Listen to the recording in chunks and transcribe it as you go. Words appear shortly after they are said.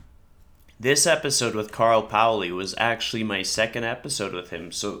This episode with Carl Paoli was actually my second episode with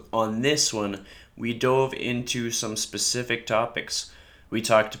him. So on this one, we dove into some specific topics. We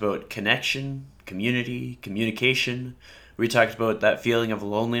talked about connection, community, communication. We talked about that feeling of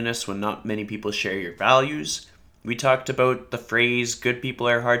loneliness when not many people share your values. We talked about the phrase, good people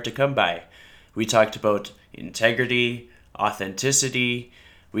are hard to come by. We talked about integrity, authenticity.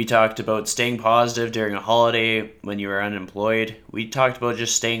 We talked about staying positive during a holiday when you were unemployed. We talked about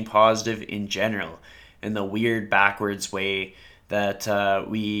just staying positive in general in the weird backwards way that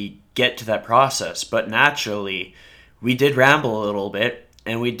we get to that process. But naturally, we did ramble a little bit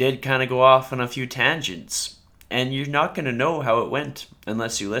and we did kind of go off on a few tangents. And you're not going to know how it went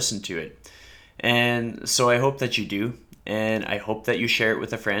unless you listen to it. And so I hope that you do. And I hope that you share it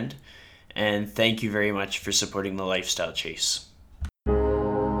with a friend. And thank you very much for supporting the Lifestyle Chase.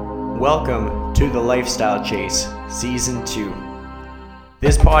 Welcome to the Lifestyle Chase, Season 2.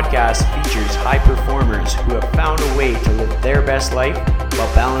 This podcast features high performers who have found a way to live their best life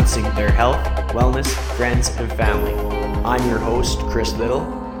while balancing their health, wellness, friends, and family. I'm your host, Chris Little.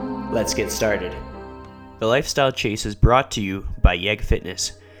 Let's get started. The Lifestyle Chase is brought to you by Yeg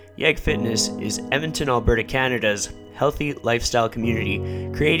Fitness. Yeg Fitness is Edmonton, Alberta, Canada's healthy lifestyle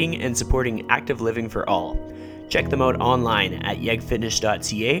community, creating and supporting active living for all. Check them out online at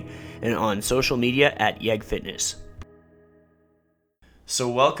yegfitness.ca and on social media at yegfitness. So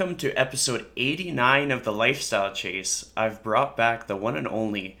welcome to episode 89 of the Lifestyle Chase. I've brought back the one and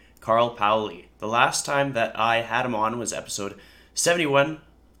only Carl Paoli. The last time that I had him on was episode 71,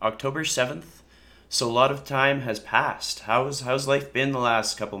 October 7th. So a lot of time has passed. How's life been the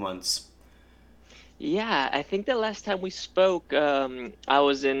last couple months? Yeah, I think the last time we spoke, I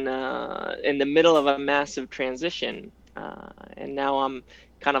was in the middle of a massive transition, and now I'm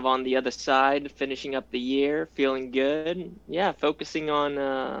kind of on the other side, finishing up the year, feeling good. Yeah, focusing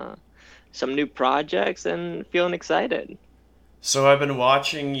on some new projects and feeling excited. So I've been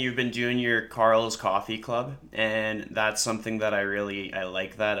watching, you've been doing your Carl's Coffee Club, and that's something that I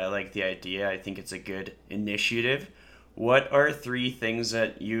like that. I like the idea. I think it's a good initiative. What are three things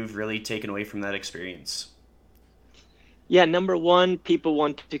that you've really taken away from that experience? Yeah, number one, people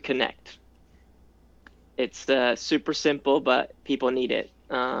want to connect. It's super simple, but people need it.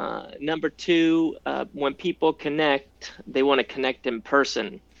 Number two, when people connect, they want to connect in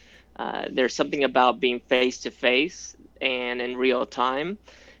person. There's something about being face to face and in real time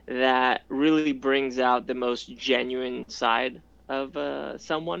that really brings out the most genuine side of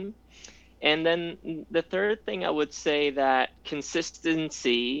someone. And then the third thing I would say that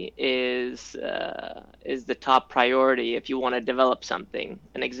consistency is the top priority if you want to develop something.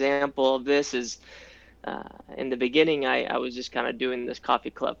 An example of this is in the beginning, I was just kind of doing this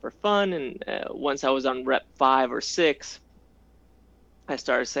coffee club for fun, and once I was on rep 5 or 6, I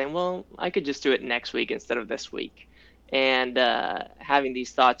started saying, well, I could just do it next week instead of this week, and having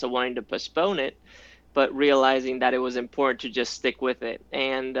these thoughts of wanting to postpone it, but realizing that it was important to just stick with it.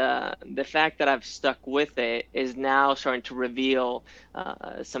 And the fact that I've stuck with it is now starting to reveal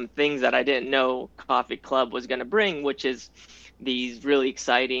some things that I didn't know Coffee Club was going to bring, which is these really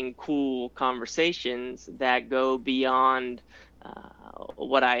exciting, cool conversations that go beyond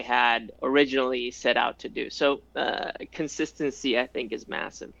what I had originally set out to do. So consistency, I think, is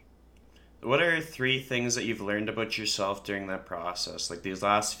massive. What are three things that you've learned about yourself during that process? Like these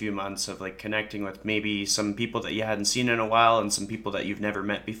last few months of like connecting with maybe some people that you hadn't seen in a while and some people that you've never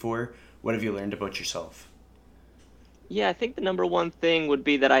met before. What have you learned about yourself? Yeah, I think the number one thing would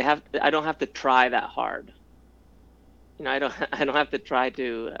be that I don't have to try that hard. I don't I don't have to try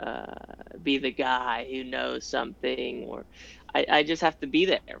to be the guy who knows something, or I just have to be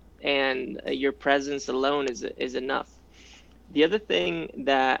there, and your presence alone is enough. The other thing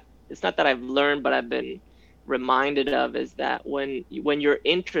that it's not that I've learned, but I've been reminded of is that when you're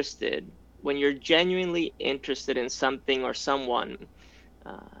interested, when you're genuinely interested in something or someone,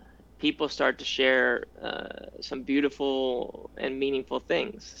 uh, people start to share some beautiful and meaningful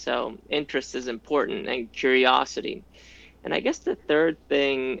things. So interest is important, and curiosity. And I guess the third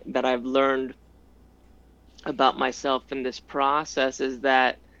thing that I've learned about myself in this process is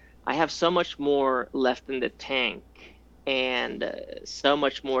that I have so much more left in the tank, and so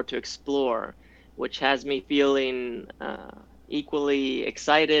much more to explore, which has me feeling equally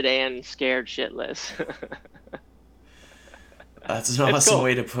excited and scared shitless. That's an It's awesome cool.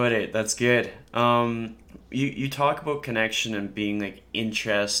 way to put it. That's good. You talk about connection and being like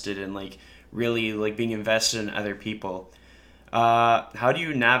interested and like really like being invested in other people. How do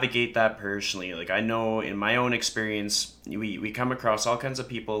you navigate that personally? Like I know in my own experience, we come across all kinds of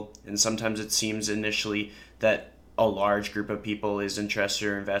people, and sometimes it seems initially that a large group of people is interested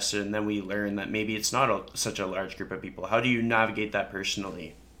or invested, and then we learn that maybe it's not such a large group of people. How do you navigate that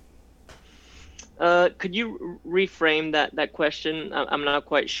personally? Could you reframe that question? I'm not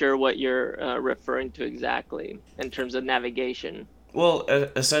quite sure what you're referring to exactly in terms of navigation. Well,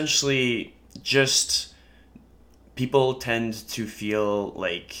 essentially, just people tend to feel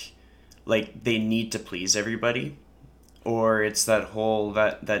like they need to please everybody, or it's that whole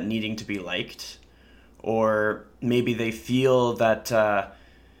that needing to be liked, or maybe they feel that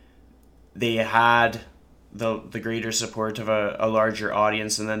they had the greater support of a larger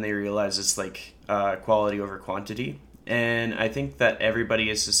audience, and then they realize it's like quality over quantity. And I think that everybody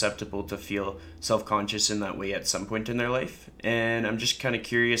is susceptible to feel self-conscious in that way at some point in their life, and I'm just kind of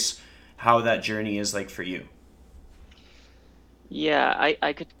curious how that journey is like for you. Yeah,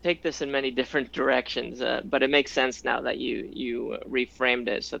 I could take this in many different directions, but it makes sense now that you reframed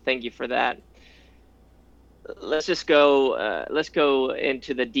it. So thank you for that. Let's go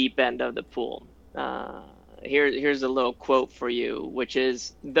into the deep end of the pool. Uh, here's a little quote for you, which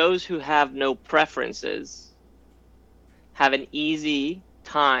is those who have no preferences have an easy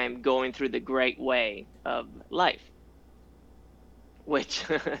time going through the great way of life, which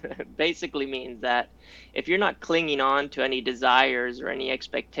basically means that if you're not clinging on to any desires or any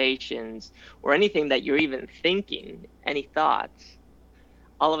expectations or anything that you're even thinking, any thoughts,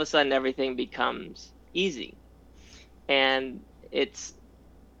 all of a sudden everything becomes easy. And it's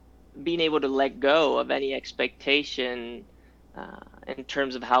being able to let go of any expectation in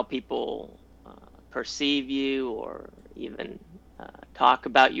terms of how people perceive you or even talk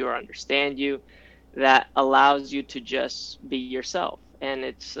about you or understand you that allows you to just be yourself. And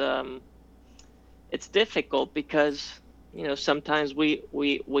it's difficult because sometimes we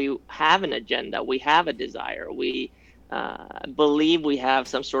have an agenda, we have a desire, we believe we have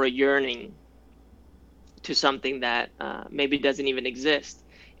some sort of yearning to something that maybe doesn't even exist,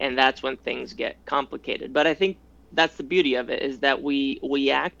 and that's when things get complicated. But I think that's the beauty of it, is that we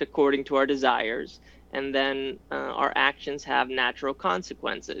act according to our desires, and then our actions have natural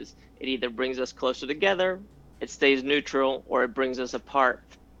consequences. It either brings us closer together, it stays neutral, or it brings us apart.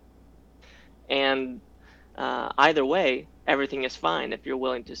 And either way, everything is fine if you're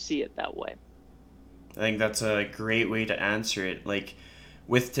willing to see it that way. I think that's a great way to answer it. Like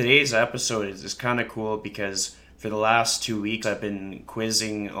with today's episode, it's kind of cool because for the last 2 weeks, I've been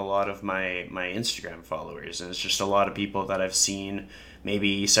quizzing a lot of my Instagram followers, and it's just a lot of people that I've seen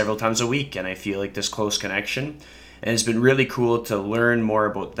maybe several times a week, and I feel like this close connection. And it's been really cool to learn more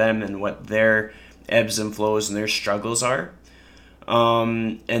about them and what their ebbs and flows and their struggles are.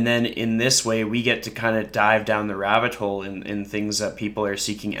 And then in this way, we get to kind of dive down the rabbit hole in things that people are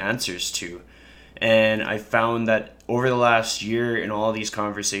seeking answers to. And I found that over the last year, in all these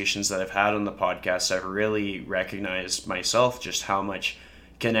conversations that I've had on the podcast, I've really recognized myself just how much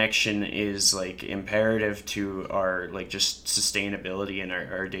connection is like imperative to our like just sustainability in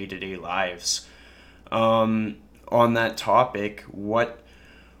our day-to-day lives. On that topic, what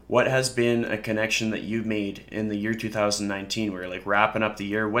has been a connection that you've made in the year 2019? We're like wrapping up the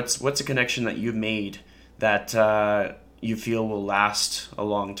year. What's a connection that you've made that you feel will last a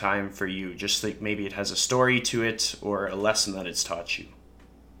long time for you? Just like maybe it has a story to it or a lesson that it's taught you.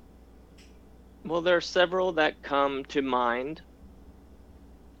 Well, there are several that come to mind,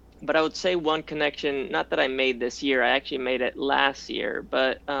 but I would say one connection, not that I made this year, I actually made it last year,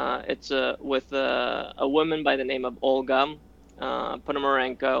 but it's with a woman by the name of Olga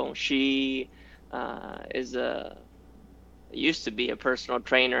Ponomarenko. She is a used to be a personal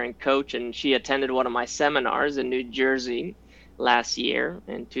trainer and coach, and she attended one of my seminars in New Jersey last year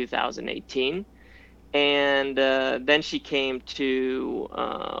in 2018. And then she came to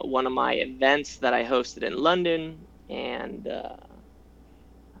one of my events that I hosted in London, and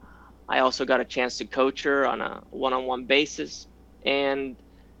I also got a chance to coach her on a one-on-one basis. And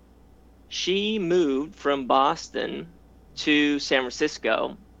she moved from Boston to San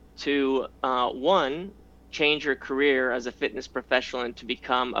Francisco to one, change her career as a fitness professional and to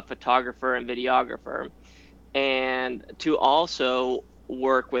become a photographer and videographer, and to also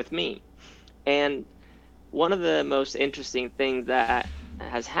work with me. And one of the most interesting things that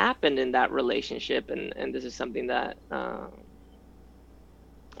has happened in that relationship, and this is something that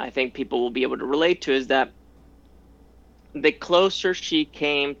I think people will be able to relate to, is that the closer she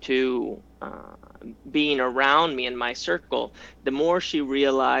came to being around me in my circle, the more she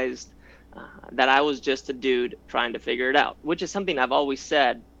realized that I was just a dude trying to figure it out, which is something I've always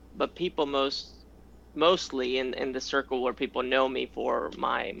said, but people most mostly in the circle where people know me for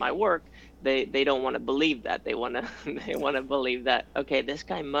my work, they don't want to believe that. They want to they want to believe that, okay, this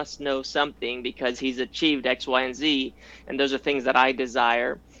guy must know something because he's achieved X, Y, and Z, and those are things that I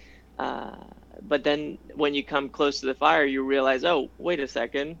desire. Uh, but then when you come close to the fire, you realize, oh, wait a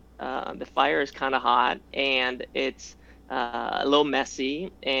second, the fire is kind of hot, and it's a little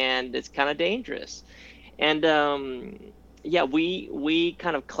messy, and it's kind of dangerous. And yeah, we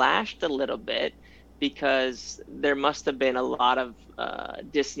kind of clashed a little bit because there must have been a lot of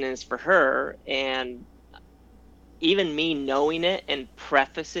dissonance for her, and even me knowing it and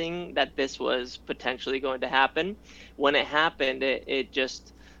prefacing that this was potentially going to happen, when it happened, it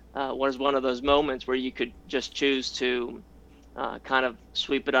just was one of those moments where you could just choose to kind of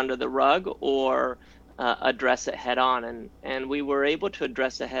sweep it under the rug or address it head on. And we were able to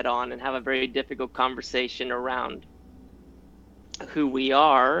address it head on and have a very difficult conversation around who we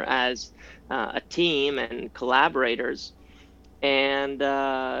are as a team and collaborators. And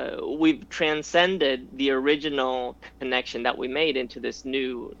we've transcended the original connection that we made into this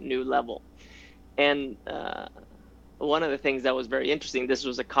new level. And one of the things that was very interesting, this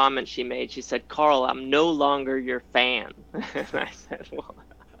was a comment she made. She said, "Carl, I'm no longer your fan." And I said,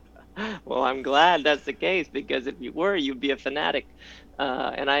 well, I'm glad that's the case, because if you were, you'd be a fanatic.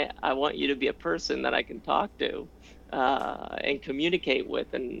 And I want you to be a person that I can talk to and communicate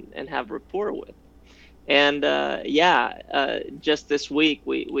with and have rapport with. And yeah, just this week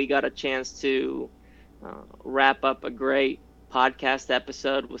we got a chance to wrap up a great podcast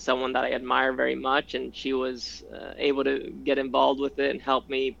episode with someone that I admire very much, and she was able to get involved with it and help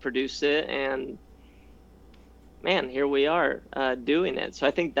me produce it. And man, here we are doing it. So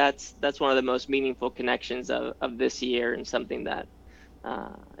I think that's one of the most meaningful connections of this year, and something that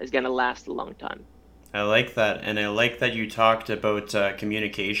is going to last a long time. I like that, and I like that you talked about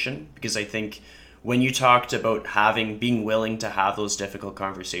communication, because I think when you talked about being willing to have those difficult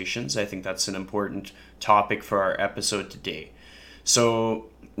conversations, I think that's an important topic for our episode today.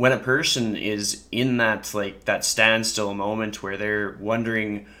 So when a person is in that standstill moment where they're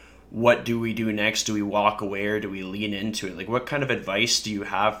wondering, what do we do next? Do we walk away or do we lean into it? Like, what kind of advice do you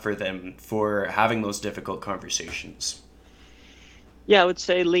have for them for having those difficult conversations? Yeah, I would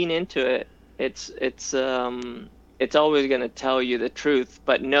say lean into it. It's always going to tell you the truth,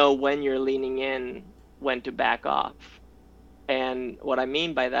 but know when you're leaning in, when to back off. And what I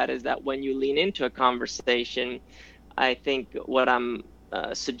mean by that is that when you lean into a conversation, I think what I'm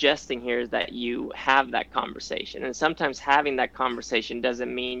suggesting here is that you have that conversation. And sometimes having that conversation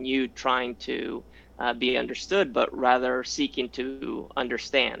doesn't mean you trying to be understood, but rather seeking to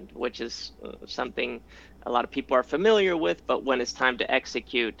understand, which is something a lot of people are familiar with. But when it's time to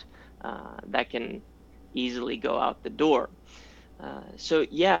execute, that can easily go out the door. So,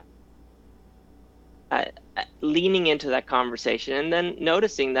 yeah, uh, leaning into that conversation, and then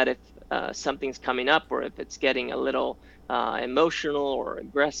noticing that if something's coming up, or if it's getting a little emotional or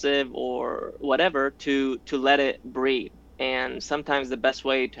aggressive or whatever, to let it breathe. And sometimes the best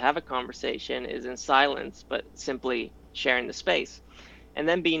way to have a conversation is in silence, but simply sharing the space, and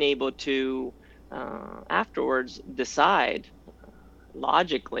then being able to afterwards decide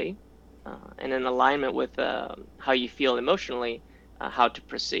logically and in alignment with how you feel emotionally, how to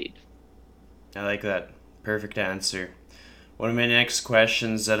proceed. I like that. Perfect answer. One of my next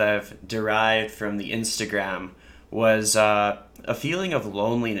questions that I've derived from the Instagram was a feeling of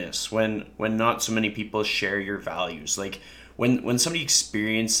loneliness when not so many people share your values. Like when somebody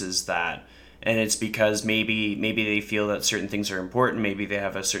experiences that, and it's because maybe they feel that certain things are important. Maybe they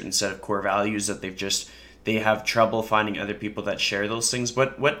have a certain set of core values that they have trouble finding other people that share those things.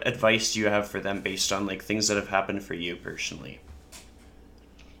 What advice do you have for them based on like things that have happened for you personally?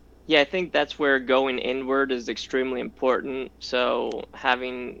 Yeah, I think that's where going inward is extremely important. So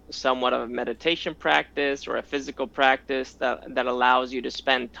having somewhat of a meditation practice or a physical practice that allows you to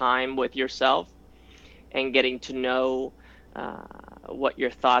spend time with yourself and getting to know uh, what your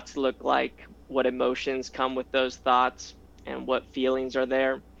thoughts look like, what emotions come with those thoughts, and what feelings are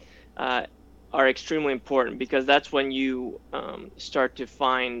there, uh, are extremely important, because that's when you start to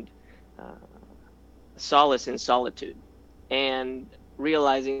find uh, solace in solitude, and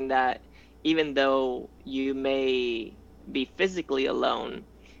realizing that even though you may be physically alone,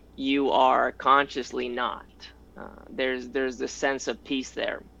 you are consciously not. There's this sense of peace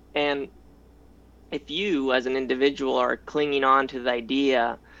there. And if you as an individual are clinging on to the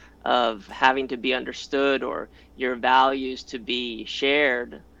idea of having to be understood or your values to be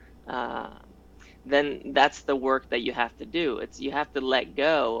shared, uh, then that's the work that you have to do. It's You have to let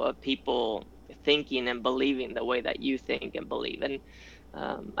go of people thinking and believing the way that you think and believe. And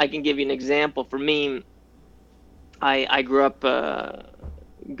I can give you an example. For me, I grew up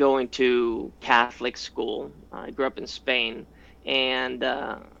going to Catholic school. I grew up in Spain, and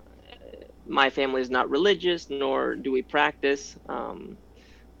my family is not religious, nor do we practice.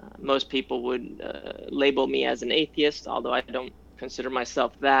 Most people would label me as an atheist, although I don't consider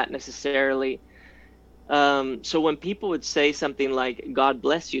myself that necessarily. So when people would say something like "God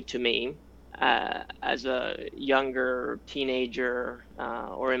bless you" to me as a younger teenager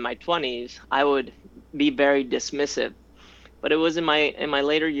or in my 20s, I would be very dismissive. But it was in my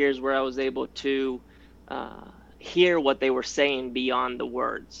later years where I was able to uh, hear what they were saying beyond the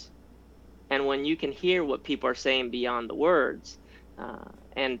words. And when you can hear what people are saying beyond the words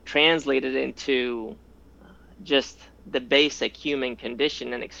and translate it into just the basic human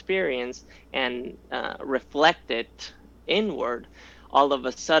condition and experience and reflect it inward, all of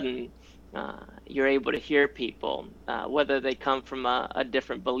a sudden you're able to hear people, whether they come from a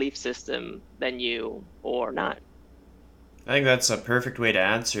different belief system than you or not. I think that's a perfect way to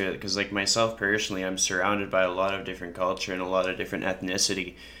answer it because, like myself personally, I'm surrounded by a lot of different culture and a lot of different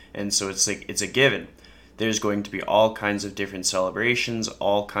ethnicity, and so it's like it's a given. There's going to be all kinds of different celebrations,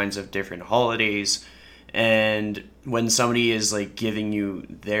 all kinds of different holidays, and when somebody is like giving you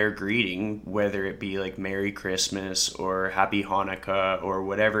their greeting, whether it be like Merry Christmas or Happy Hanukkah or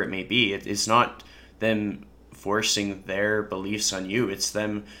whatever it may be, it's not them forcing their beliefs on you. It's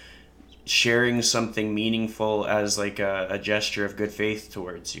them sharing something meaningful as like a gesture of good faith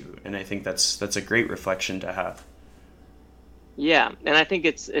towards you, and I think that's a great reflection to have. Yeah, and I think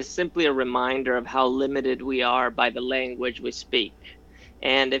it's simply a reminder of how limited we are by the language we speak.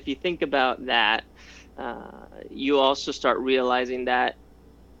 And if you think about that, you also start realizing that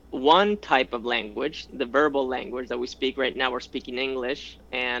one type of language, the verbal language that we speak right now, we're speaking English,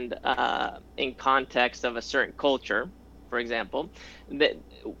 and in context of a certain culture, for example, that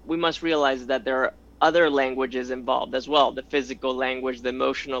we must realize that there are other languages involved as well: the physical language, the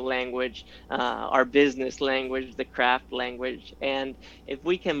emotional language, our business language, the craft language. And if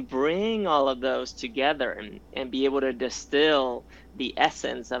we can bring all of those together and be able to distill the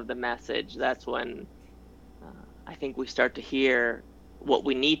essence of the message, that's when I think we start to hear what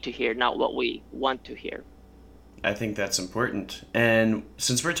we need to hear, not what we want to hear. I think that's important, and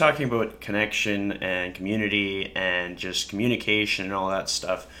since we're talking about connection and community and just communication and all that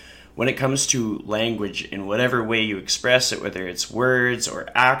stuff, when it comes to language in whatever way you express it, whether it's words or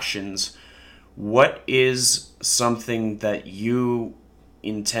actions, what is something that you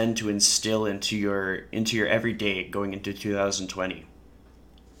intend to instill into your everyday going into 2020?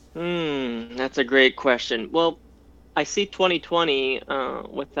 That's a great question. Well, I see 2020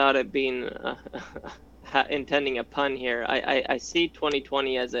 without it being intending a pun here. I see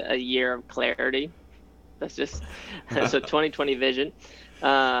 2020 as a year of clarity. That's just so 2020 vision,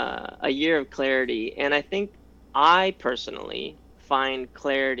 a year of clarity. And I think I personally find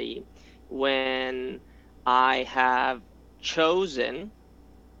clarity when I have chosen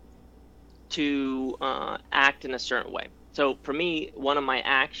to act in a certain way. So for me, one of my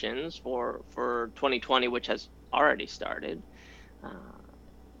actions for 2020, which has already started, uh,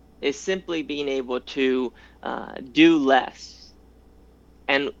 is simply being able to do less.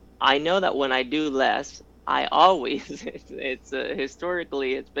 And I know that when I do less, I always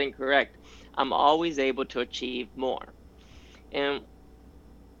historically it's been correct. I'm always able to achieve more. And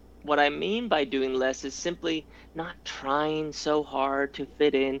what I mean by doing less is simply not trying so hard to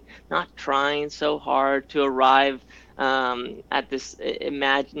fit in, not trying so hard to arrive at this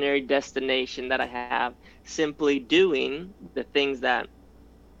imaginary destination that I have. Simply doing the things that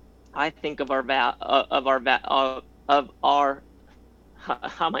I think of our how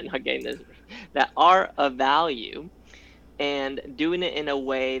am I not getting this that are of value, and doing it in a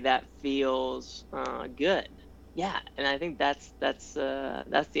way that feels good. Yeah, and I think that's the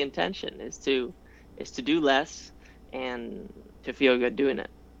intention is to do less and to feel good doing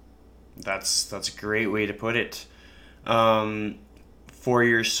it. That's a great way to put it. Um, for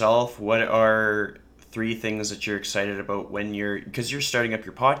yourself, what are three things that you're excited about when because you're starting up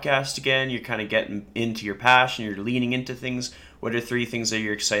your podcast again, you're kind of getting into your passion, you're leaning into things. What are three things that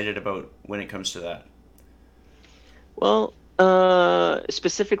you're excited about when it comes to that? Well,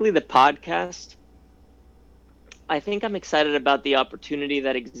 specifically the podcast, I think I'm excited about the opportunity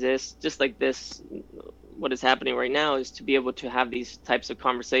that exists, just like this. What is happening right now is to be able to have these types of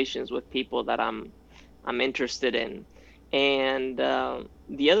conversations with people that I'm interested in. And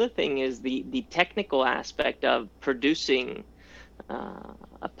the other thing is the technical aspect of producing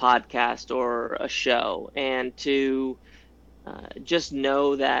a podcast or a show, and to just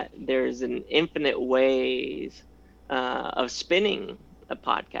know that there's an infinite ways of spinning a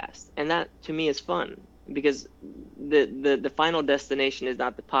podcast, and that to me is fun because the final destination is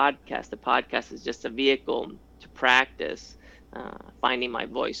not the podcast. The podcast is just a vehicle to practice finding my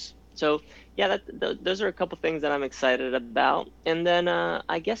voice. So yeah, those are a couple things that I'm excited about. And then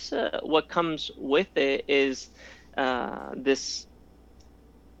I guess what comes with it is this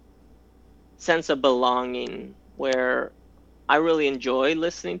sense of belonging where I really enjoy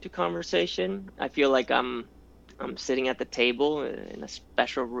listening to conversation. I feel like I'm sitting at the table in a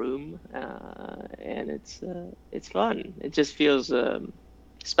special room, and it's fun. It just feels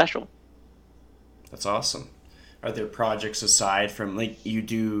special. That's awesome. Are there projects aside from like you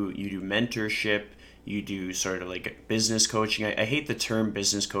do mentorship, you do sort of like business coaching? I hate the term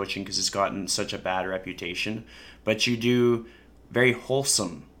business coaching because it's gotten such a bad reputation, but you do very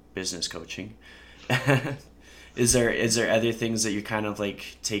wholesome business coaching. Is there other things that you're kind of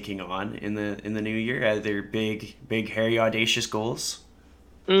like taking on in the new year? Are there big hairy audacious goals?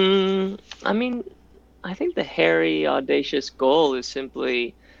 I mean, I think the hairy, audacious goal is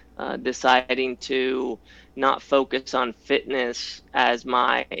simply deciding to not focus on fitness as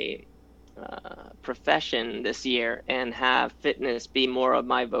my profession this year and have fitness be more of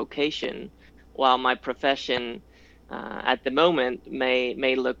my vocation, while my profession at the moment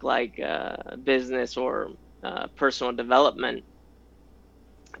may look like business or personal development,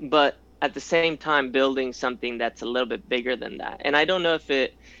 but at the same time building something that's a little bit bigger than that. And I don't know if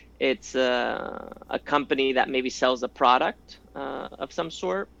it's a company that maybe sells a product of some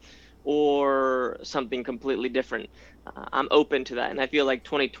sort or something completely different. I'm open to that, and I feel like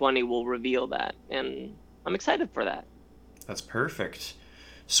 2020 will reveal that, and I'm excited for that. That's perfect.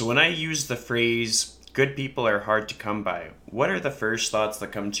 So when I use the phrase good people are hard to come by, what are the first thoughts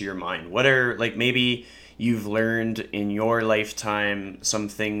that come to your mind? What are like maybe you've learned in your lifetime some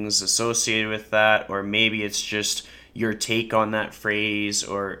things associated with that, or maybe it's just your take on that phrase,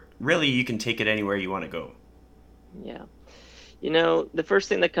 or really you can take it anywhere you want to go. Yeah. The first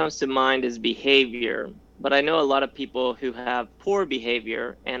thing that comes to mind is behavior, but I know a lot of people who have poor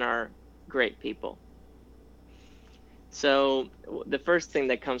behavior and are great people. So the first thing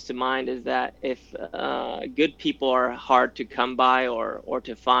that comes to mind is that if good people are hard to come by or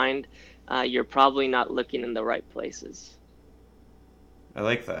to find, you're probably not looking in the right places. I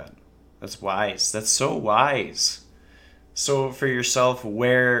like that. That's wise. That's so wise. So for yourself,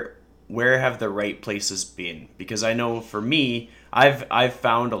 where have the right places been? Because I know for me, I've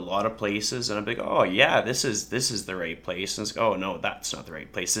found a lot of places, and I'm like, oh yeah, this is the right place, and it's like, oh no, that's not the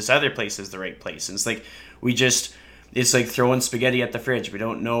right place. This other place is the right place, and it's like we just it's like throwing spaghetti at the fridge. We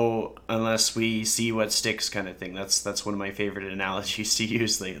don't know unless we see what sticks, kind of thing. That's one of my favorite analogies to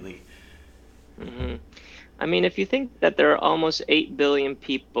use lately. hmm I mean, if you think that there are almost 8 billion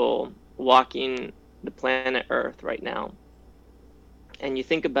people walking the planet Earth right now, and you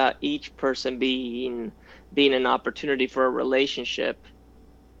think about each person being an opportunity for a relationship,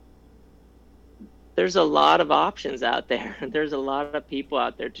 there's a lot of options out there. There's a lot of people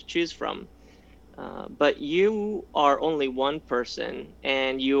out there to choose from. But you are only one person,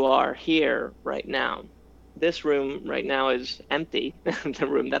 and you are here right now. This room right now is empty, the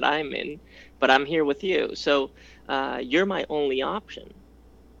room that I'm in, but I'm here with you. So you're my only option.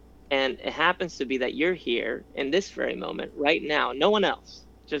 And it happens to be that you're here in this very moment, right now, no one else,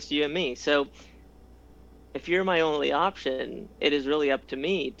 just you and me. So if you're my only option, it is really up to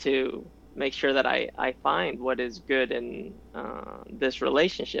me to make sure that I find what is good in this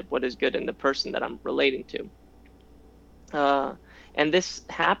relationship, what is good in the person that I'm relating to. Uh, and this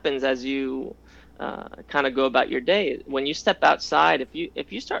happens as you kind of go about your day. When you step outside,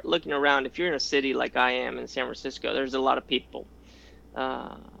 if you start looking around, if you're in a city like I am in San Francisco, there's a lot of people.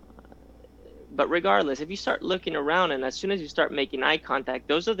 Uh, but regardless, if you start looking around and as soon as you start making eye contact,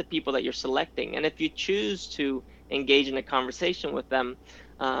 those are the people that you're selecting. And if you choose to engage in a conversation with them,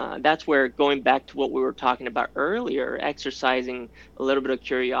 that's where going back to what we were talking about earlier, exercising a little bit of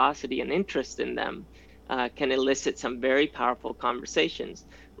curiosity and interest in them can elicit some very powerful conversations,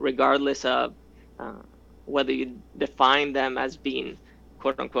 regardless of uh, whether you define them as being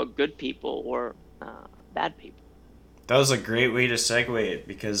quote unquote good people or bad people. That was a great way to segue it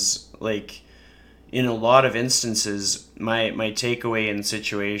because like in a lot of instances my takeaway in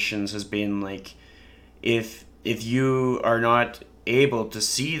situations has been like if you are not able to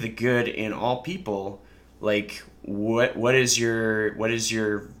see the good in all people, like what is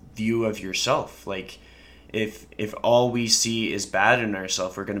your view of yourself? Like if all we see is bad in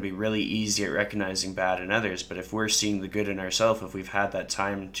ourselves, we're going to be really easy at recognizing bad in others. But if we're seeing the good in ourselves, if we've had that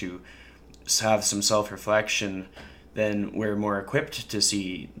time to have some self reflection, then we're more equipped to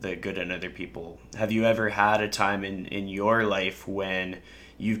see the good in other people. Have you ever had a time in your life when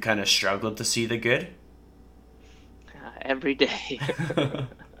you've kind of struggled to see the good? Every day.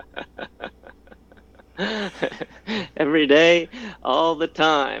 Every day, all the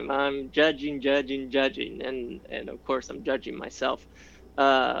time. I'm judging, judging, judging, and of course I'm judging myself.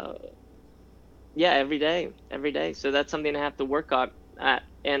 Uh, yeah, every day. So that's something I have to work on at.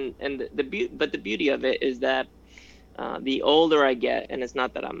 And but the beauty of it is that the older I get, and it's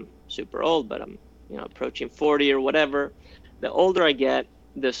not that I'm super old, but I'm approaching 40 or whatever. The older I get,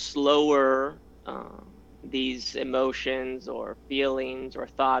 the slower these emotions or feelings or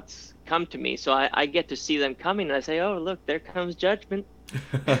thoughts come to me. So I get to see them coming, and I say, "Oh, look, there comes judgment."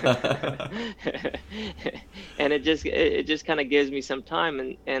 And it just kind of gives me some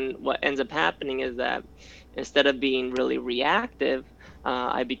time, and what ends up happening is that instead of being really reactive,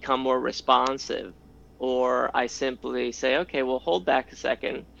 I become more responsive, or I simply say, okay, well, hold back a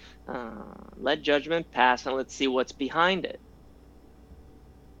second, let judgment pass, and let's see what's behind it.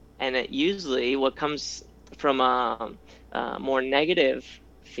 And it usually what comes from a more negative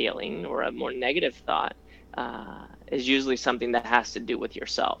feeling or a more negative thought is usually something that has to do with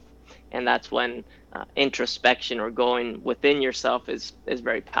yourself, and that's when introspection or going within yourself is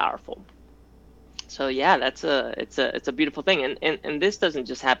very powerful. So yeah, it's a beautiful thing, and this doesn't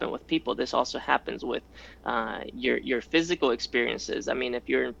just happen with people. This also happens with your physical experiences. I mean, if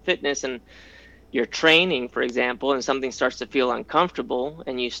you're in fitness and you're training, for example, and something starts to feel uncomfortable,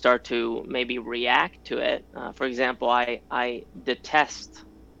 and you start to maybe react to it. For example, I detest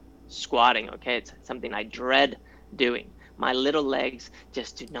squatting. Okay, it's something I dread doing. My little legs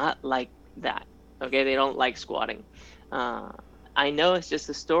just do not like that. Okay, they don't like squatting. Uh, I know it's just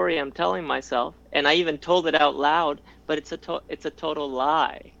a story I'm telling myself, and I even told it out loud, but it's a total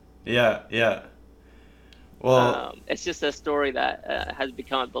lie. Yeah, yeah. Well, It's just a story that has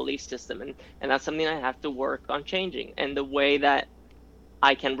become a belief system, and that's something I have to work on changing. And the way that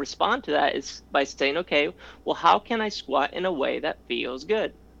I can respond to that is by saying, okay, well, how can I squat in a way that feels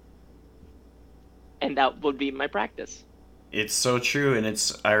good? And that would be my practice. it's so true, and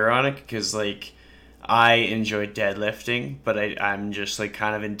it's ironic because like I enjoy deadlifting, but I'm just like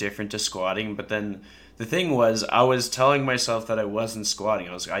kind of indifferent to squatting. But then the thing was, I was telling myself that I wasn't squatting.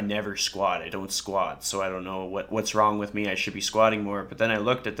 I was like, I never squat. I don't squat, so I don't know what's wrong with me. I should be squatting more. But then I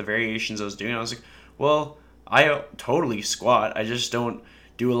looked at the variations I was doing. I was like, well, I totally squat. I just don't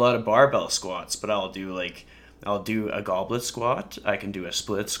do a lot of barbell squats, but I'll do a goblet squat. I can do a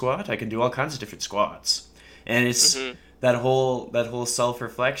split squat. I can do all kinds of different squats, and it's Hmm. that whole self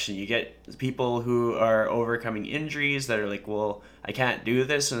reflection. You get people who are overcoming injuries that are like, well, I can't do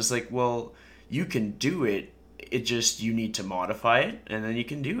this, and it's like, well, you can do it. It just you need to modify it, and then you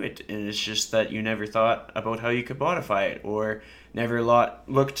can do it. And it's just that you never thought about how you could modify it, or never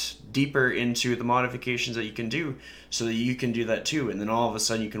looked deeper into the modifications that you can do, so that you can do that too. And then all of a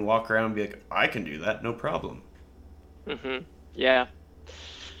sudden, you can walk around and be like, I can do that, no problem. Hmm. Yeah.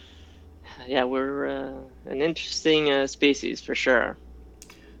 Yeah, we're an interesting species for sure.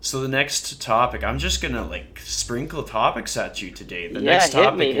 So the next topic, I'm just gonna like sprinkle topics at you today. The Yeah, next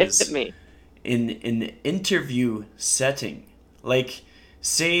hit topic me, hit is me. in an interview setting. Like,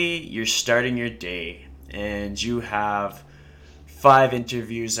 say you're starting your day and you have 5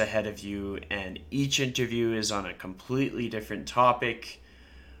 interviews ahead of you, and each interview is on a completely different topic.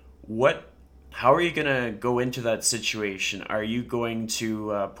 What How are you going to go into that situation? Are you going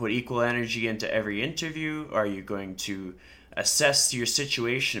to put equal energy into every interview? Are you going to assess your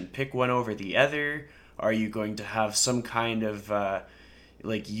situation and pick one over the other? Are you going to have some kind of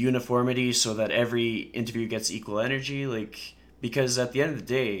like uniformity so that every interview gets equal energy? Like, because at the end of the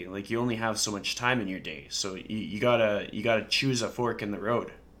day, like, you only have so much time in your day, so you gotta choose a fork in the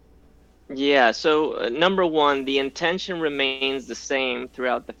road. Yeah, so number one, the intention remains the same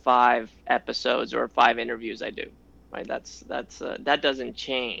throughout the 5 episodes or 5 interviews I do, right? That doesn't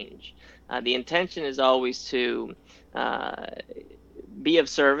change. The intention is always to uh, be of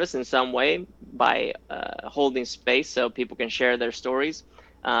service in some way by holding space so people can share their stories,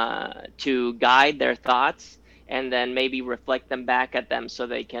 to guide their thoughts, and then maybe reflect them back at them so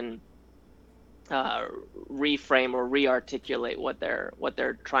they can uh, reframe or rearticulate what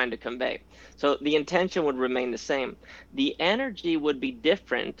they're trying to convey. So the intention would remain the same. The energy would be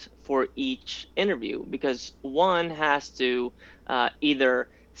different for each interview because one has to either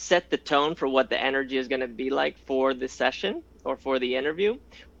set the tone for what the energy is going to be like for the session or for the interview,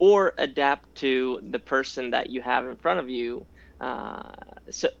 or adapt to the person that you have in front of you.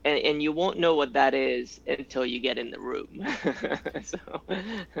 and you won't know what that is until you get in the room. So,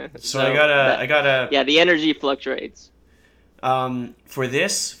 So I that, gotta yeah, the energy fluctuates. for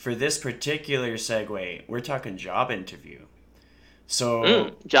this particular segue, we're talking job interview.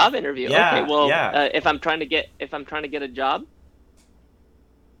 So Job interview. Okay, yeah, well, yeah. if I'm trying to get a job,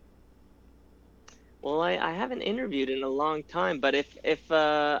 well, I haven't interviewed in a long time, but if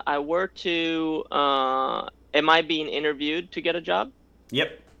I were to, am I being interviewed to get a job?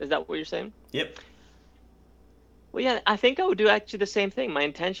 Yep. Is that what you're saying? Yep. Well, yeah, I think I would do actually the same thing. My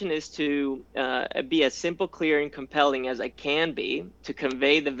intention is to be as simple, clear, and compelling as I can be to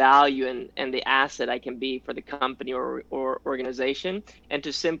convey the value and the asset I can be for the company or organization, and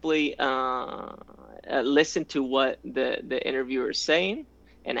to simply listen to what the interviewer is saying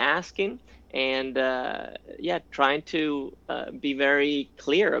and asking, and yeah, trying to be very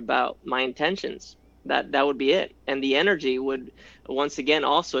clear about my intentions. That would be it, and the energy would once again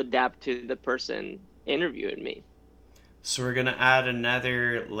also adapt to the person interviewing me. So we're gonna add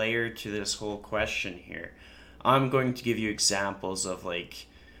another layer to this whole question here. I'm going to give you examples of like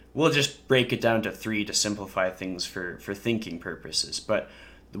we'll just break it down to three to simplify things for thinking purposes. But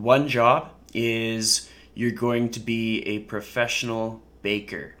the one job is you're going to be a professional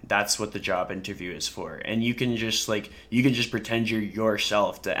baker. That's what the job interview is for. And you can just pretend you're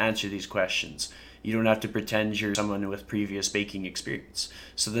yourself to answer these questions. You don't have to pretend you're someone with previous baking experience.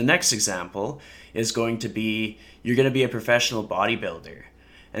 So the next example is going to be you're going to be a professional bodybuilder.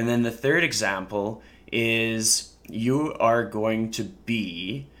 And then the third example is you are going to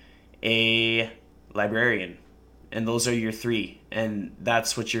be a librarian. And those are your three. And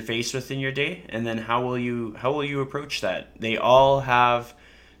that's what you're faced with in your day. And then how will you approach that? They all have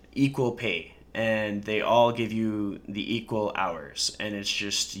equal pay and they all give you the equal hours, and it's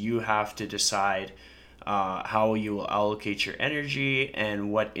just you have to decide how you will allocate your energy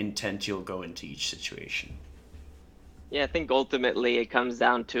and what intent you'll go into each situation. Yeah, I think ultimately it comes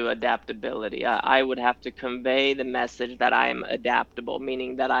down to adaptability. I would have to convey the message that I am adaptable,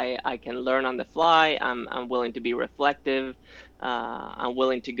 meaning that I can learn on the fly. I'm willing to be reflective. I'm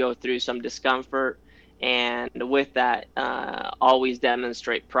willing to go through some discomfort, and with that, always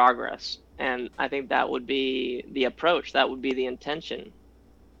demonstrate progress. And I think that would be the approach. That would be the intention.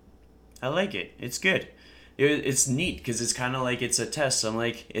 I like it. It's good. It's neat because it's kind of like it's a test. I'm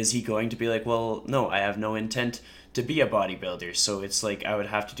like, is he going to be like, well, no, I have no intent to be a bodybuilder. So it's like I would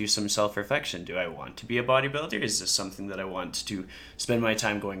have to do some self reflection. Do I want to be a bodybuilder? Is this something that I want to spend my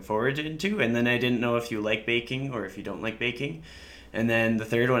time going forward into? And then I didn't know if you like baking or if you don't like baking. And then the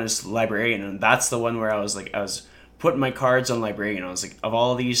third one is librarian, and that's the one where I was putting my cards on librarian. I was like, of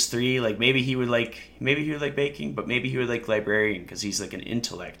all these three, like maybe he would like baking, but maybe he would like librarian because he's like an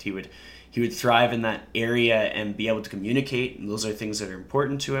intellect. He would thrive in that area and be able to communicate, and those are things that are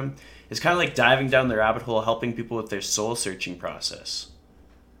important to him. It's kind of like diving down the rabbit hole, helping people with their soul searching process.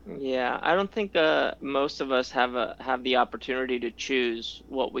 Yeah, I don't think most of us have the opportunity to choose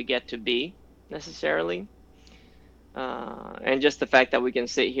what we get to be necessarily. And just the fact that we can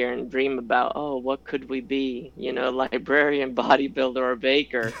sit here and dream about, oh, what could we be? You know, librarian, bodybuilder, or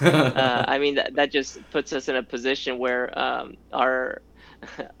baker. I mean, that just puts us in a position where our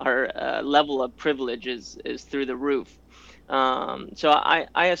level of privilege is through the roof. So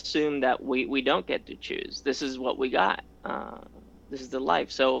I assume that we don't get to choose. This is what we got. This is the life.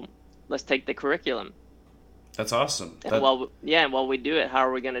 So let's take the curriculum. That's awesome. And while we do it, how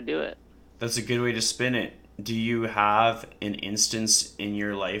are we going to do it? That's a good way to spin it. Do you have an instance in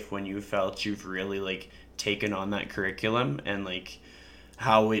your life when you felt you've really like taken on that curriculum and like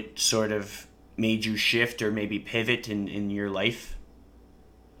how it sort of made you shift or maybe pivot in your life?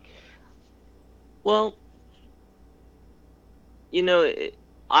 Well, you know,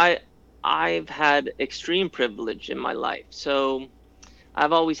 I I've had extreme privilege in my life, so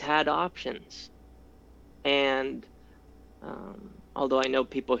I've always had options. And although I know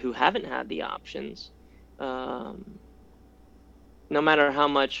people who haven't had the options, um, no matter how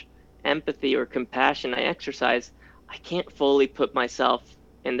much empathy or compassion I exercise, I can't fully put myself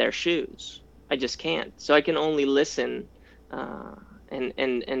in their shoes. I just can't. So I can only listen uh,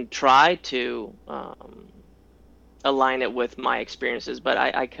 and try to align it with my experiences, but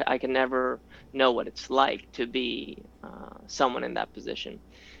I can never know what it's like to be someone in that position.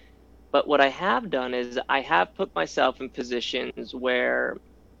 But what I have done is I have put myself in positions where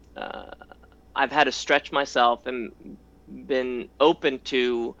uh, I've had to stretch myself and been open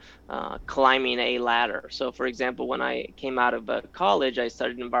to climbing a ladder. So, for example, when I came out of college, I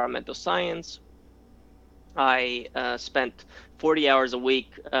studied environmental science. I spent 40 hours a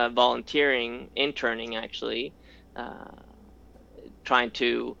week volunteering, interning actually, uh, trying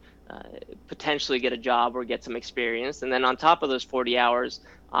to uh, potentially get a job or get some experience. And then on top of those 40 hours,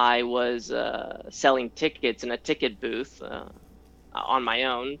 I was selling tickets in a ticket booth on my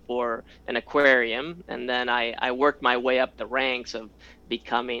own for an aquarium. And then I worked my way up the ranks of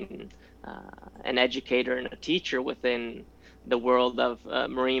becoming an educator and a teacher within the world of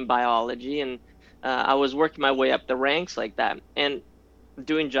marine biology. And I was working my way up the ranks like that. And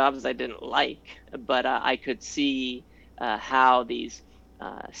doing jobs I didn't like, but I could see how these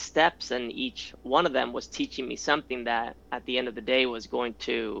steps, and each one of them was teaching me something that at the end of the day was going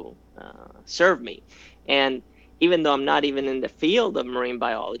to serve me. And even though I'm not even in the field of marine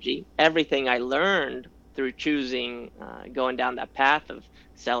biology, everything I learned through choosing going down that path of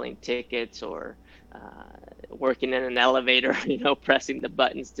selling tickets or working in an elevator, pressing the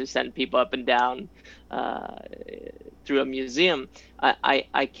buttons to send people up and down uh, through a museum,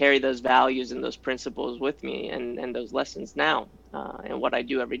 I carry those values and those principles with me, and those lessons now, and what I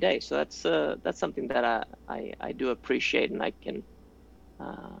do every day. So that's something that I do appreciate, and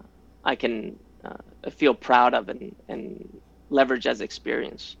uh, I can feel proud of, and leverage as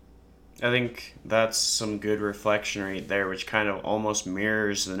experience. I think that's some good reflection right there, which kind of almost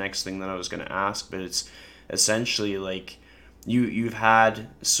mirrors the next thing that I was going to ask, but it's essentially like you've had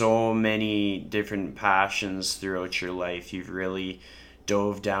so many different passions throughout your life. You've really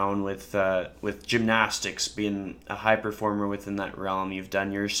dove down with gymnastics, being a high performer within that realm. You've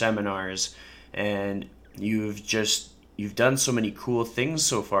done your seminars, and you've done so many cool things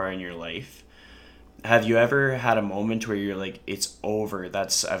so far in your life. Have you ever had a moment where you're like, it's over,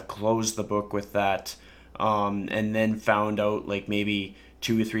 that's I've closed the book with that, and then found out like maybe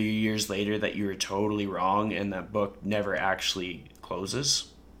 2 or 3 years later that you were totally wrong and that book never actually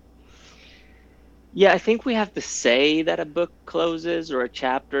closes? Yeah, I think we have to say that a book closes or a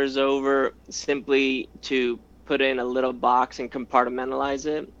chapter is over simply to put it in a little box and compartmentalize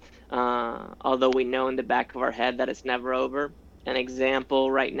it. Although we know in the back of our head that it's never over. An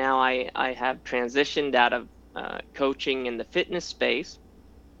example right now, I have transitioned out of coaching in the fitness space,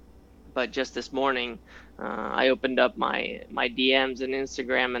 but just this morning, I opened up my DMs and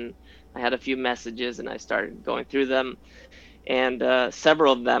Instagram, and I had a few messages, and I started going through them, and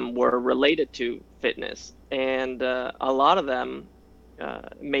several of them were related to fitness, and a lot of them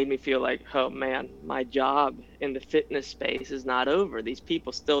made me feel like, oh man, my job in the fitness space is not over. These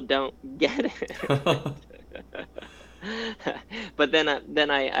people still don't get it. But then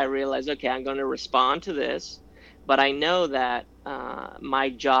I realized, okay, I'm going to respond to this, but I know that my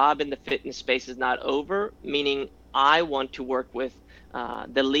job in the fitness space is not over, meaning I want to work with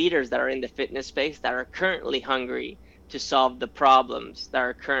the leaders that are in the fitness space that are currently hungry to solve the problems that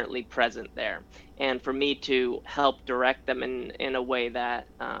are currently present there, and for me to help direct them in a way that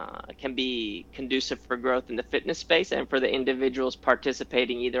can be conducive for growth in the fitness space, and for the individuals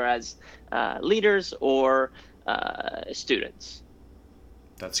participating either as leaders or students.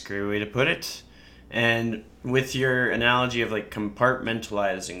 That's a great way to put it. And with your analogy of like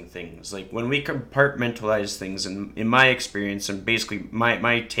compartmentalizing things, like when we compartmentalize things, in my experience, and basically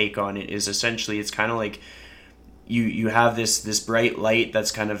my take on it is essentially it's kind of like you have this bright light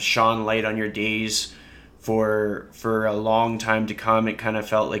that's kind of shone light on your days for a long time to come. It kind of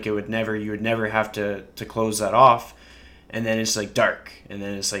felt like it would never you would never have to close that off, and then it's like dark, and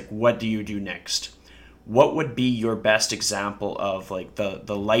then it's like, what do you do next? What would be your best example of like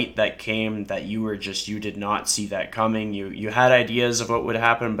the light that came that you were just you did not see that coming? You had ideas of what would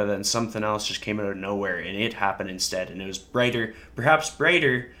happen, but then something else just came out of nowhere and it happened instead, and it was brighter, perhaps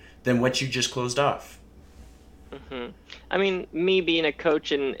brighter than what you just closed off. Hmm. I mean, me being a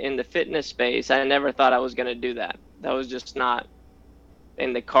coach in the fitness space, I never thought I was going to do that. That was just not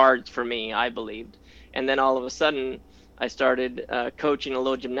in the cards for me, I believed. And then all of a sudden, I started coaching a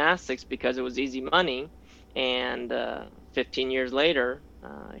little gymnastics because it was easy money. And 15 years later,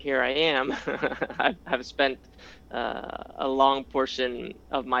 here I am. I've spent a long portion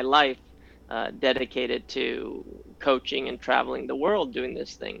of my life dedicated to coaching and traveling the world doing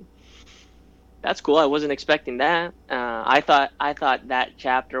this thing. That's cool. I wasn't expecting that. I thought that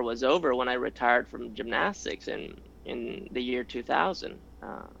chapter was over when I retired from gymnastics in the year 2000.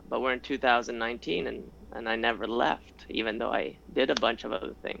 But we're in 2019, and I never left, even though I did a bunch of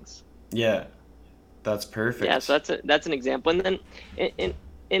other things. Yeah, that's Yeah, so perfect. that's an example. And then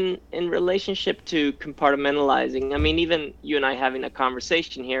in relationship to compartmentalizing, I mean, even you and I having a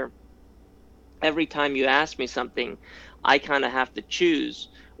conversation here, every time you ask me something, I kind of have to choose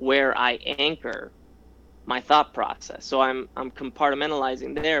where I anchor my thought process. So I'm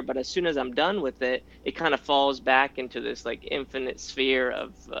compartmentalizing there, but as soon as I'm done with it, it kind of falls back into this like infinite sphere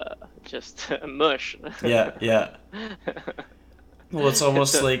of just mush. Yeah, yeah. Well, it's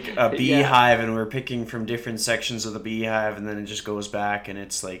almost So, like a yeah, beehive, and we're picking from different sections of the beehive, and then it just goes back, and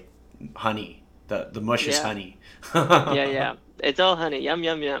it's like honey. The mush is yeah, honey. yeah, yeah. It's all honey. Yum,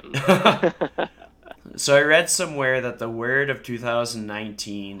 yum, yum. So I read somewhere that the word of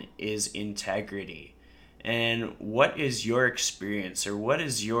 2019 is integrity. And what is your experience, or what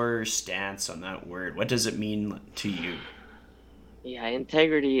is your stance on that word? What does it mean to you? Yeah,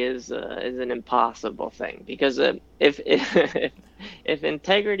 integrity is an impossible thing because if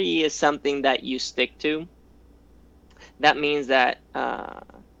integrity is something that you stick to, that means that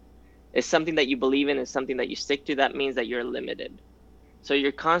it's something that you believe in, is something that you stick to. That means that you're limited. So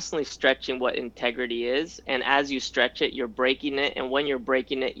you're constantly stretching what integrity is, and as you stretch it, you're breaking it, and when you're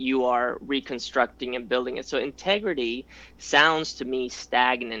breaking it, you are reconstructing and building it. So integrity sounds to me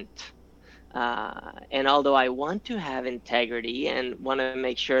stagnant. And although I want to have integrity and want to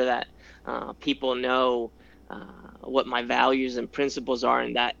make sure that people know what my values and principles are,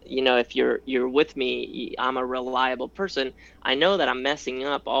 and that if you're with me, I'm a reliable person. I know that I'm messing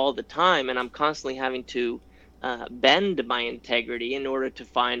up all the time, and I'm constantly having to bend my integrity in order to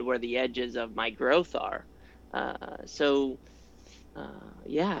find where the edges of my growth are. So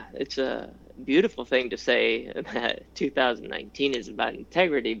yeah, it's a beautiful thing to say that 2019 is about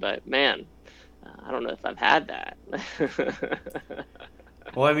integrity, but man, I don't know if I've had that.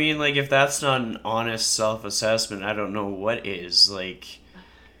 Well, I mean, like, if that's not an honest self assessment, I don't know what is. Like,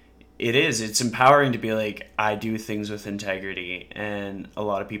 it is. It's empowering to be like, I do things with integrity, and a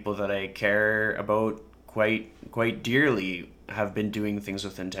lot of people that I care about quite dearly have been doing things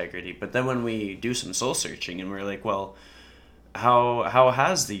with integrity. But then when we do some soul searching, and we're like, well, how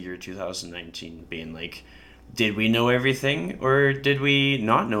has the year 2019 been? Like, did we know everything, or did we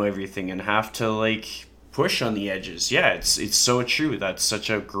not know everything and have to like push on the edges? Yeah, it's so true. That's such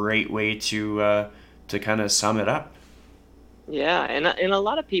a great way to kind of sum it up. Yeah, and a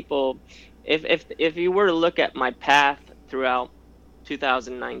lot of people, if you were to look at my path throughout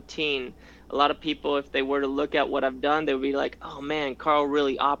 2019, a lot of people, if they were to look at what I've done, they would be like, "Oh man, Carl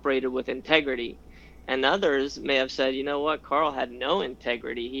really operated with integrity." And others may have said, "You know what? Carl had no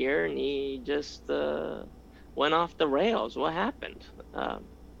integrity here, and he just went off the rails. What happened?"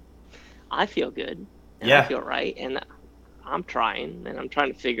 I feel good, and I Yeah, feel right, and I'm trying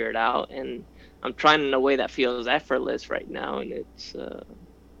to figure it out, and I'm trying in a way that feels effortless right now, and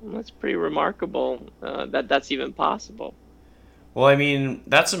that's pretty remarkable that that's even possible. well, I mean,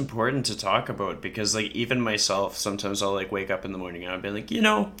 that's important to talk about because, like, even myself, sometimes I'll, like, wake up in the morning and I'll be like,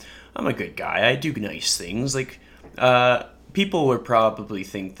 I'm a good guy. I do nice things. Like, people would probably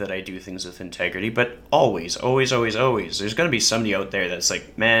think that I do things with integrity, but always, always, always, always, there's going to be somebody out there that's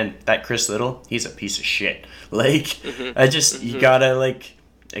like, man, that Chris Little, he's a piece of shit. Like, Hmm. you Hmm. gotta, like,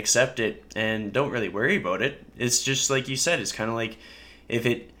 accept it and don't really worry about it. It's just like you said, it's kind of like if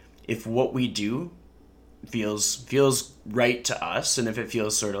it, if what we do feels right to us, and if it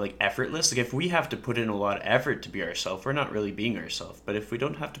feels sort of like effortless, like if we have to put in a lot of effort to be ourselves, we're not really being ourselves. But if we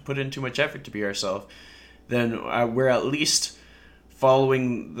don't have to put in too much effort to be ourselves, then we're at least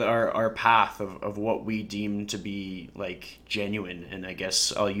following our path of what we deem to be like genuine. And I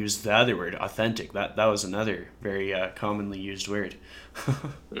guess I'll use the other word, authentic. That was another very commonly used word.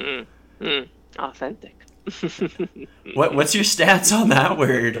 Mm. Mm. Authentic. What's your stance on that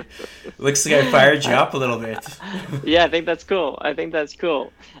word? Looks like I fired you I, up a little bit. yeah, I think that's cool. I think that's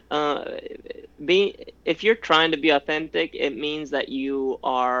cool. Uh, if you're trying to be authentic, it means that you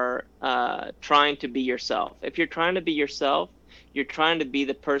are trying to be yourself. If you're trying to be yourself, you're trying to be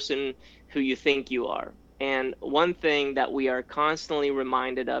the person who you think you are. And one thing that we are constantly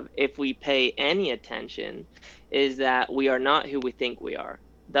reminded of, if we pay any attention, is that we are not who we think we are.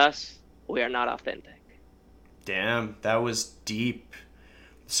 Thus, we are not authentic. Damn, that was deep.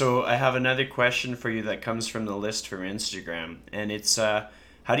 So I have another question for you that comes from the list from Instagram, and it's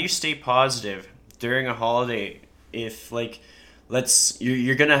how do you stay positive during a holiday if like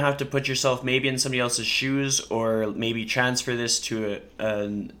you're gonna have to put yourself maybe in somebody else's shoes, or maybe transfer this to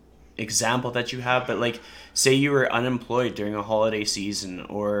an example that you have, but like say you were unemployed during a holiday season,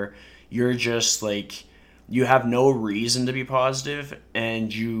 or you're just like you have no reason to be positive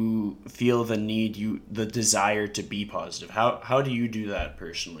and you feel the desire to be positive. How do you do that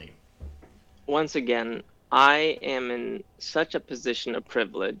personally? Once again, I am in such a position of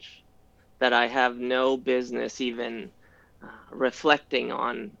privilege that I have no business even reflecting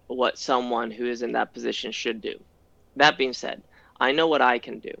on what someone who is in that position should do. That being said, I know what I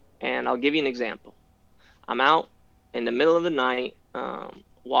can do, and I'll give you an example. I'm out in the middle of the night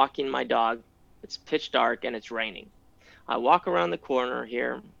walking my dog. It's pitch dark and it's raining. I walk around the corner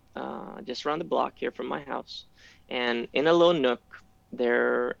here, just around the block here from my house, And in a little nook,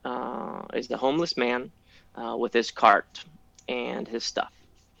 there is the homeless man with his cart and his stuff.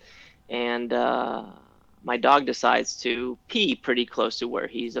 And my dog decides to pee pretty close to where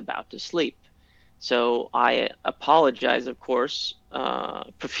he's about to sleep. So I apologize, of course,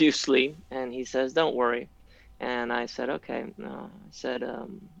 profusely, and he says, "Don't worry." And I said, "Okay." I said,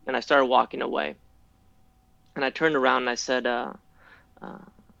 and I started walking away. And I turned around and I said, uh,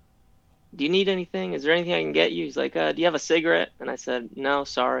 "Do you need anything? Is there anything I can get you?" He's like, "Do you have a cigarette?" And I said, "No,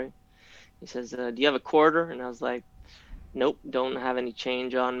 sorry." He says, "Do you have a quarter?" And I was like, "Nope, don't have any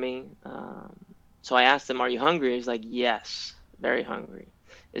change on me." So I asked him, "Are you hungry?" He's like, "Yes, very hungry."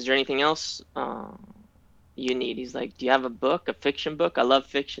 "Is there anything else you need?" He's like, "Do you have a book, a fiction book? I love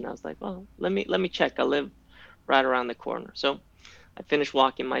fiction." I was like, "Well, let me check. I live right around the corner." So I finish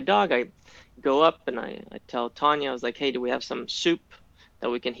walking my dog. I go up and I tell Tanya, I was like, "Hey, do we have some soup that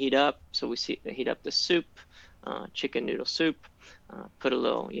we can heat up?" So heat up the soup, chicken noodle soup, put a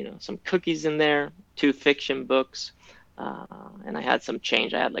little, some cookies in there, two fiction books, uh, and I had some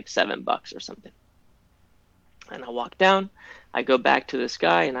change. I had like $7 or something. And I walk down. I go back to this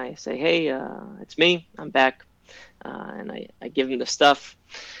guy and I say, "Hey, it's me. I'm back." And I give him the stuff.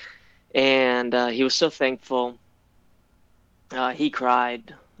 And he was so thankful. He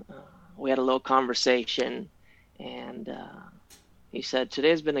cried. Uh, we had a little conversation, and he said,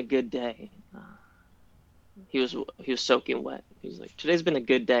 "Today's been a good day." He was soaking wet. He was like, "Today's been a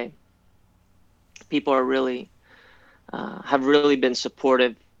good day. People are really have really been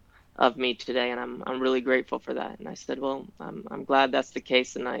supportive of me today, and I'm really grateful for that." And I said, "Well, I'm glad that's the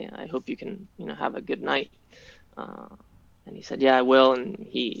case, and I hope you can have a good night." Uh, and he said, "Yeah, I will." And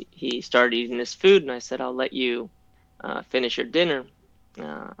he started eating his food, and I said, "I'll let you finish your dinner."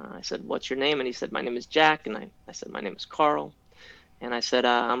 I said, "What's your name?" And he said, "My name is Jack." And I said, "My name is Carl." And I said,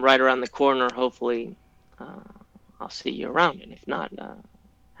 "I'm right around the corner. Hopefully, uh, I'll see you around. And if not,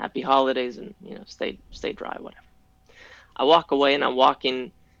 happy holidays, and stay dry, whatever." I walk away, and I'm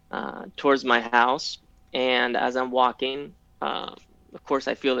walking towards my house. And as I'm walking, of course,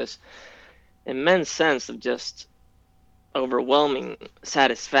 I feel this immense sense of just overwhelming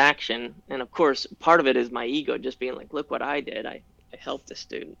satisfaction. And of course, part of it is my ego just being like, "Look what I did. I helped this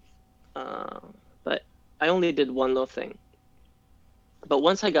dude." Uh, but I only did one little thing. But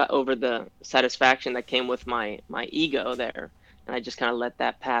once I got over the satisfaction that came with my ego there, and I just kind of let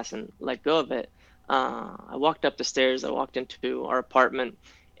that pass and let go of it, I walked up the stairs. I walked into our apartment,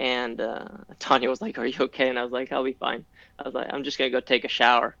 and Tanya was like, "Are you okay?" And I was like, "I'll be fine." I was like, "I'm just gonna go take a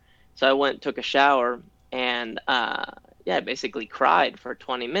shower." So I went, took a shower, and yeah, I basically cried for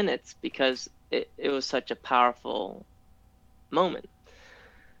 20 minutes because it was such a powerful moment.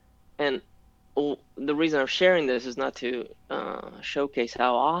 And the reason I'm sharing this is not to showcase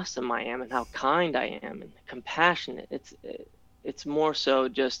how awesome I am and how kind I am and compassionate. It's more so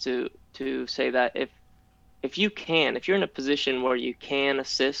just to say that if you can, if you're in a position where you can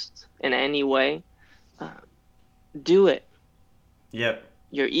assist in any way, uh, do it. Yep.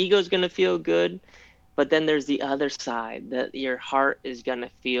 Your ego's gonna feel good, but then there's the other side that your heart is gonna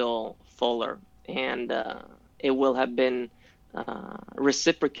feel fuller, and it will have been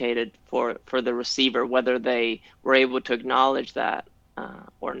reciprocated for the receiver, whether they were able to acknowledge that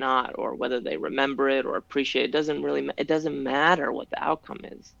or not, or whether they remember it or appreciate it. It doesn't matter what the outcome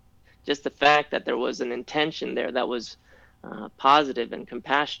is. Just the fact that there was an intention there that was positive and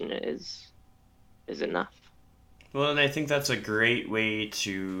compassionate is enough. Well, and I think that's a great way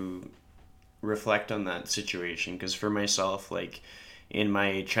to reflect on that situation because for myself, like in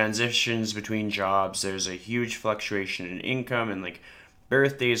my transitions between jobs, there's a huge fluctuation in income, and like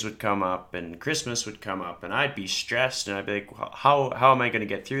birthdays would come up and Christmas would come up, and I'd be stressed, and I'd be like, how am I going to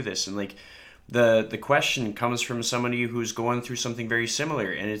get through this? And like the question comes from somebody who's going through something very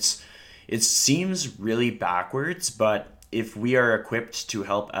similar, and it seems really backwards, but if we are equipped to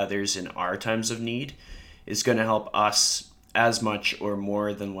help others in our times of need, it's going to help us as much or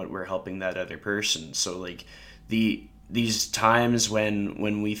more than what we're helping that other person. So like these times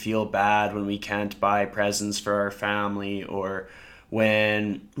when we feel bad, when we can't buy presents for our family, or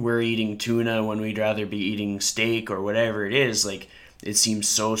when we're eating tuna when we'd rather be eating steak or whatever it is, like it seems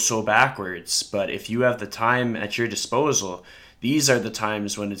so backwards. But if you have the time at your disposal, these are the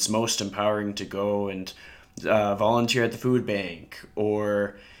times when it's most empowering to go and volunteer at the food bank,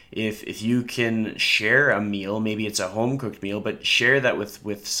 or if you can share a meal, maybe it's a home cooked meal, but share that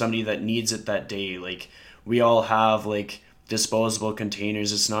with somebody that needs it that day. Like we all have like disposable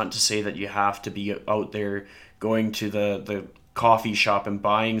containers. It's not to say that you have to be out there going to the coffee shop and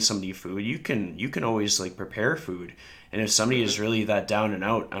buying somebody food. You can always like prepare food And if somebody Mm-hmm. is really that down and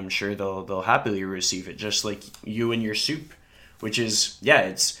out, I'm sure they'll happily receive it, just like you and your soup, which is, yeah,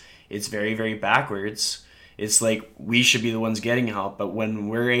 it's very, very backwards. It's like we should be the ones getting help, but when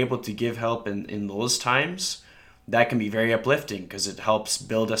we're able to give help in those times, that can be very uplifting because it helps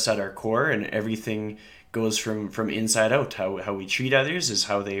build us at our core, and everything goes from inside out. How we treat others is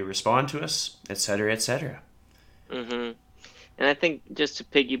how they respond to us, etc., etc. Mm-hmm. And I think just to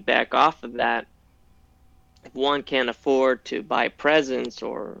piggyback off of that, if one can't afford to buy presents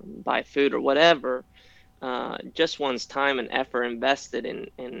or buy food or whatever, just one's time and effort invested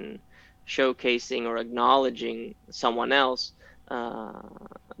in showcasing or acknowledging someone else, uh,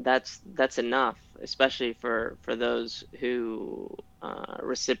 that's enough, especially for those who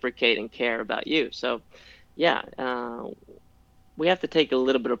reciprocate and care about you. So, yeah, we have to take a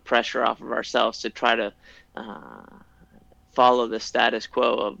little bit of pressure off of ourselves to try to uh, follow the status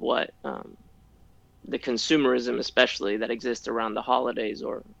quo of what the consumerism, especially that exists around the holidays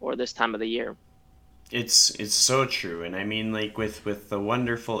or this time of the year. It's so true, and I mean, like with the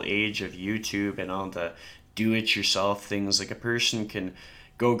wonderful age of YouTube and all the do-it-yourself things, like a person can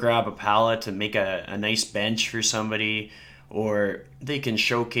go grab a pallet and make a nice bench for somebody, or they can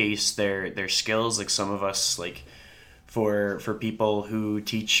showcase their skills. Like some of us, like for people who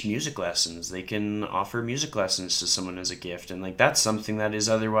teach music lessons, they can offer music lessons to someone as a gift, and like that's something that is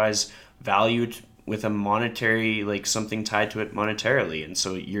otherwise valued with a monetary, like something tied to it monetarily, and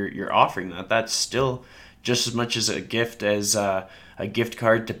so you're offering that. That's still just as much as a gift as a gift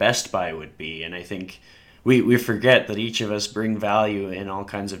card to Best Buy would be. And I think we forget that each of us bring value in all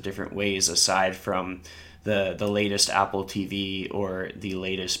kinds of different ways aside from the latest Apple TV or the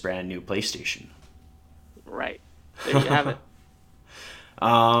latest brand new PlayStation. Right. There you have it.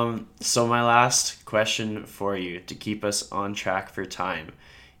 So my last question for you to keep us on track for time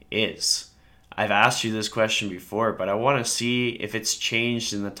is, I've asked you this question before, but I want to see if it's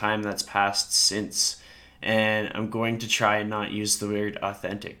changed in the time that's passed since. And I'm going to try and not use the word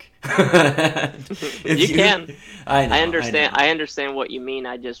authentic. If You you, can. I I know, I understand. know. I understand what you mean.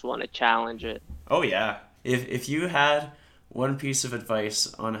 I just want to challenge it. Oh yeah. If you had one piece of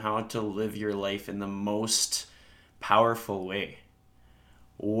advice on how to live your life in the most powerful way,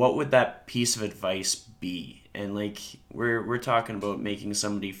 what would that piece of advice be? And like we're talking about making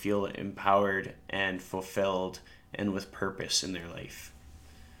somebody feel empowered and fulfilled and with purpose in their life.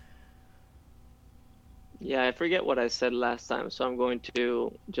 Yeah, I forget what I said last time, so I'm going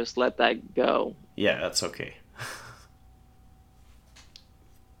to just let that go. Yeah, that's okay.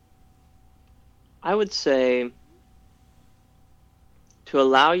 I would say to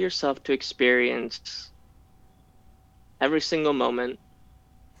allow yourself to experience every single moment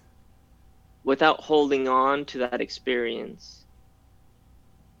without holding on to that experience.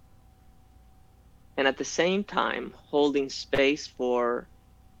 And at the same time, holding space for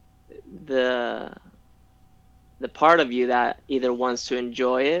the the part of you that either wants to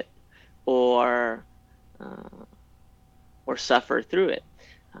enjoy it or uh, or suffer through it.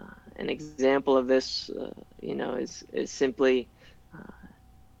 An example of this, is simply, uh,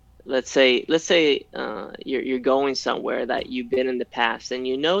 let's say you're going somewhere that you've been in the past, and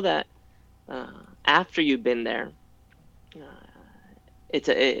you know that after you've been there, uh,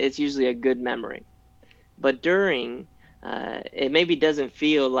 it's usually a good memory. But during, it maybe doesn't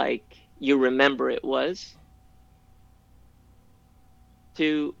feel like you remember it was.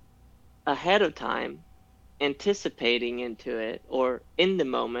 To ahead of time anticipating into it or in the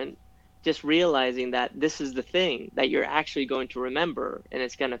moment, just realizing that this is the thing that you're actually going to remember and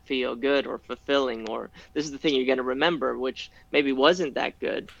it's going to feel good or fulfilling, or this is the thing you're going to remember, which maybe wasn't that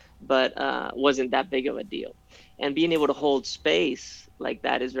good, but wasn't that big of a deal. And being able to hold space like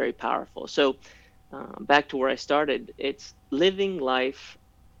that is very powerful. So, back to where I started, it's living life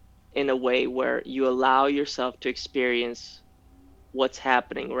in a way where you allow yourself to experience what's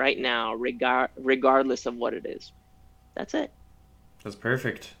happening right now, regardless of what it is. That's it. That's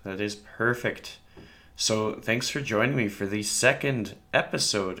perfect. That is perfect. So thanks for joining me for the second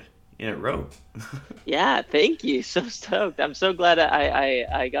episode in a row. Yeah, thank you. So stoked. I'm so glad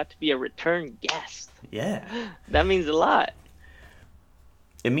I got to be a return guest. Yeah. That means a lot.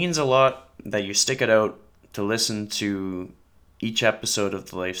 It means a lot that you stick it out to listen to each episode of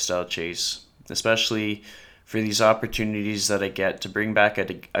the Lifestyle Chase, especially for these opportunities that I get to bring back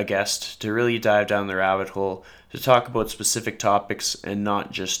a guest to really dive down the rabbit hole, to talk about specific topics and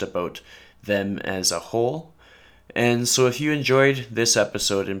not just about them as a whole. And so, if you enjoyed this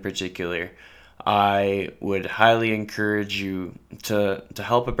episode in particular, I would highly encourage you to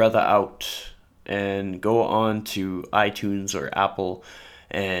help a brother out and go on to iTunes or Apple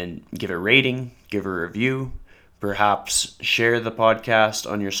and give a rating, give a review, perhaps share the podcast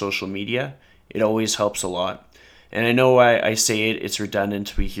on your social media. It always helps a lot. And I know I say it's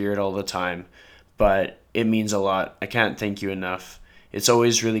redundant, we hear it all the time, but it means a lot. I can't thank you enough. It's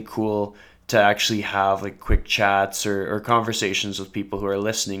always really cool to actually have like quick chats or conversations with people who are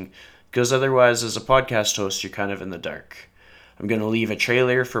listening, because otherwise, as a podcast host, you're kind of in the dark. I'm going to leave a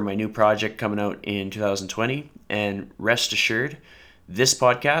trailer for my new project coming out in 2020, and rest assured, this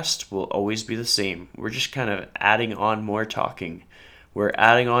podcast will always be the same. We're just kind of adding on more talking. We're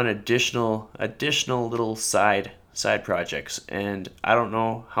adding on additional little side projects, and I don't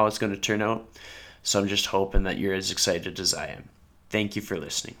know how it's going to turn out, so I'm just hoping that you're as excited as I am. Thank you for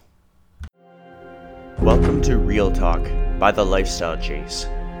listening. Welcome to Real Talk by The Lifestyle Chase.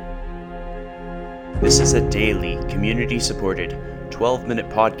 This is a daily, community-supported, 12-minute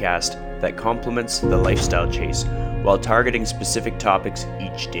podcast that complements The Lifestyle Chase while targeting specific topics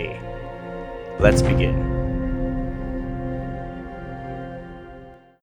each day. Let's begin.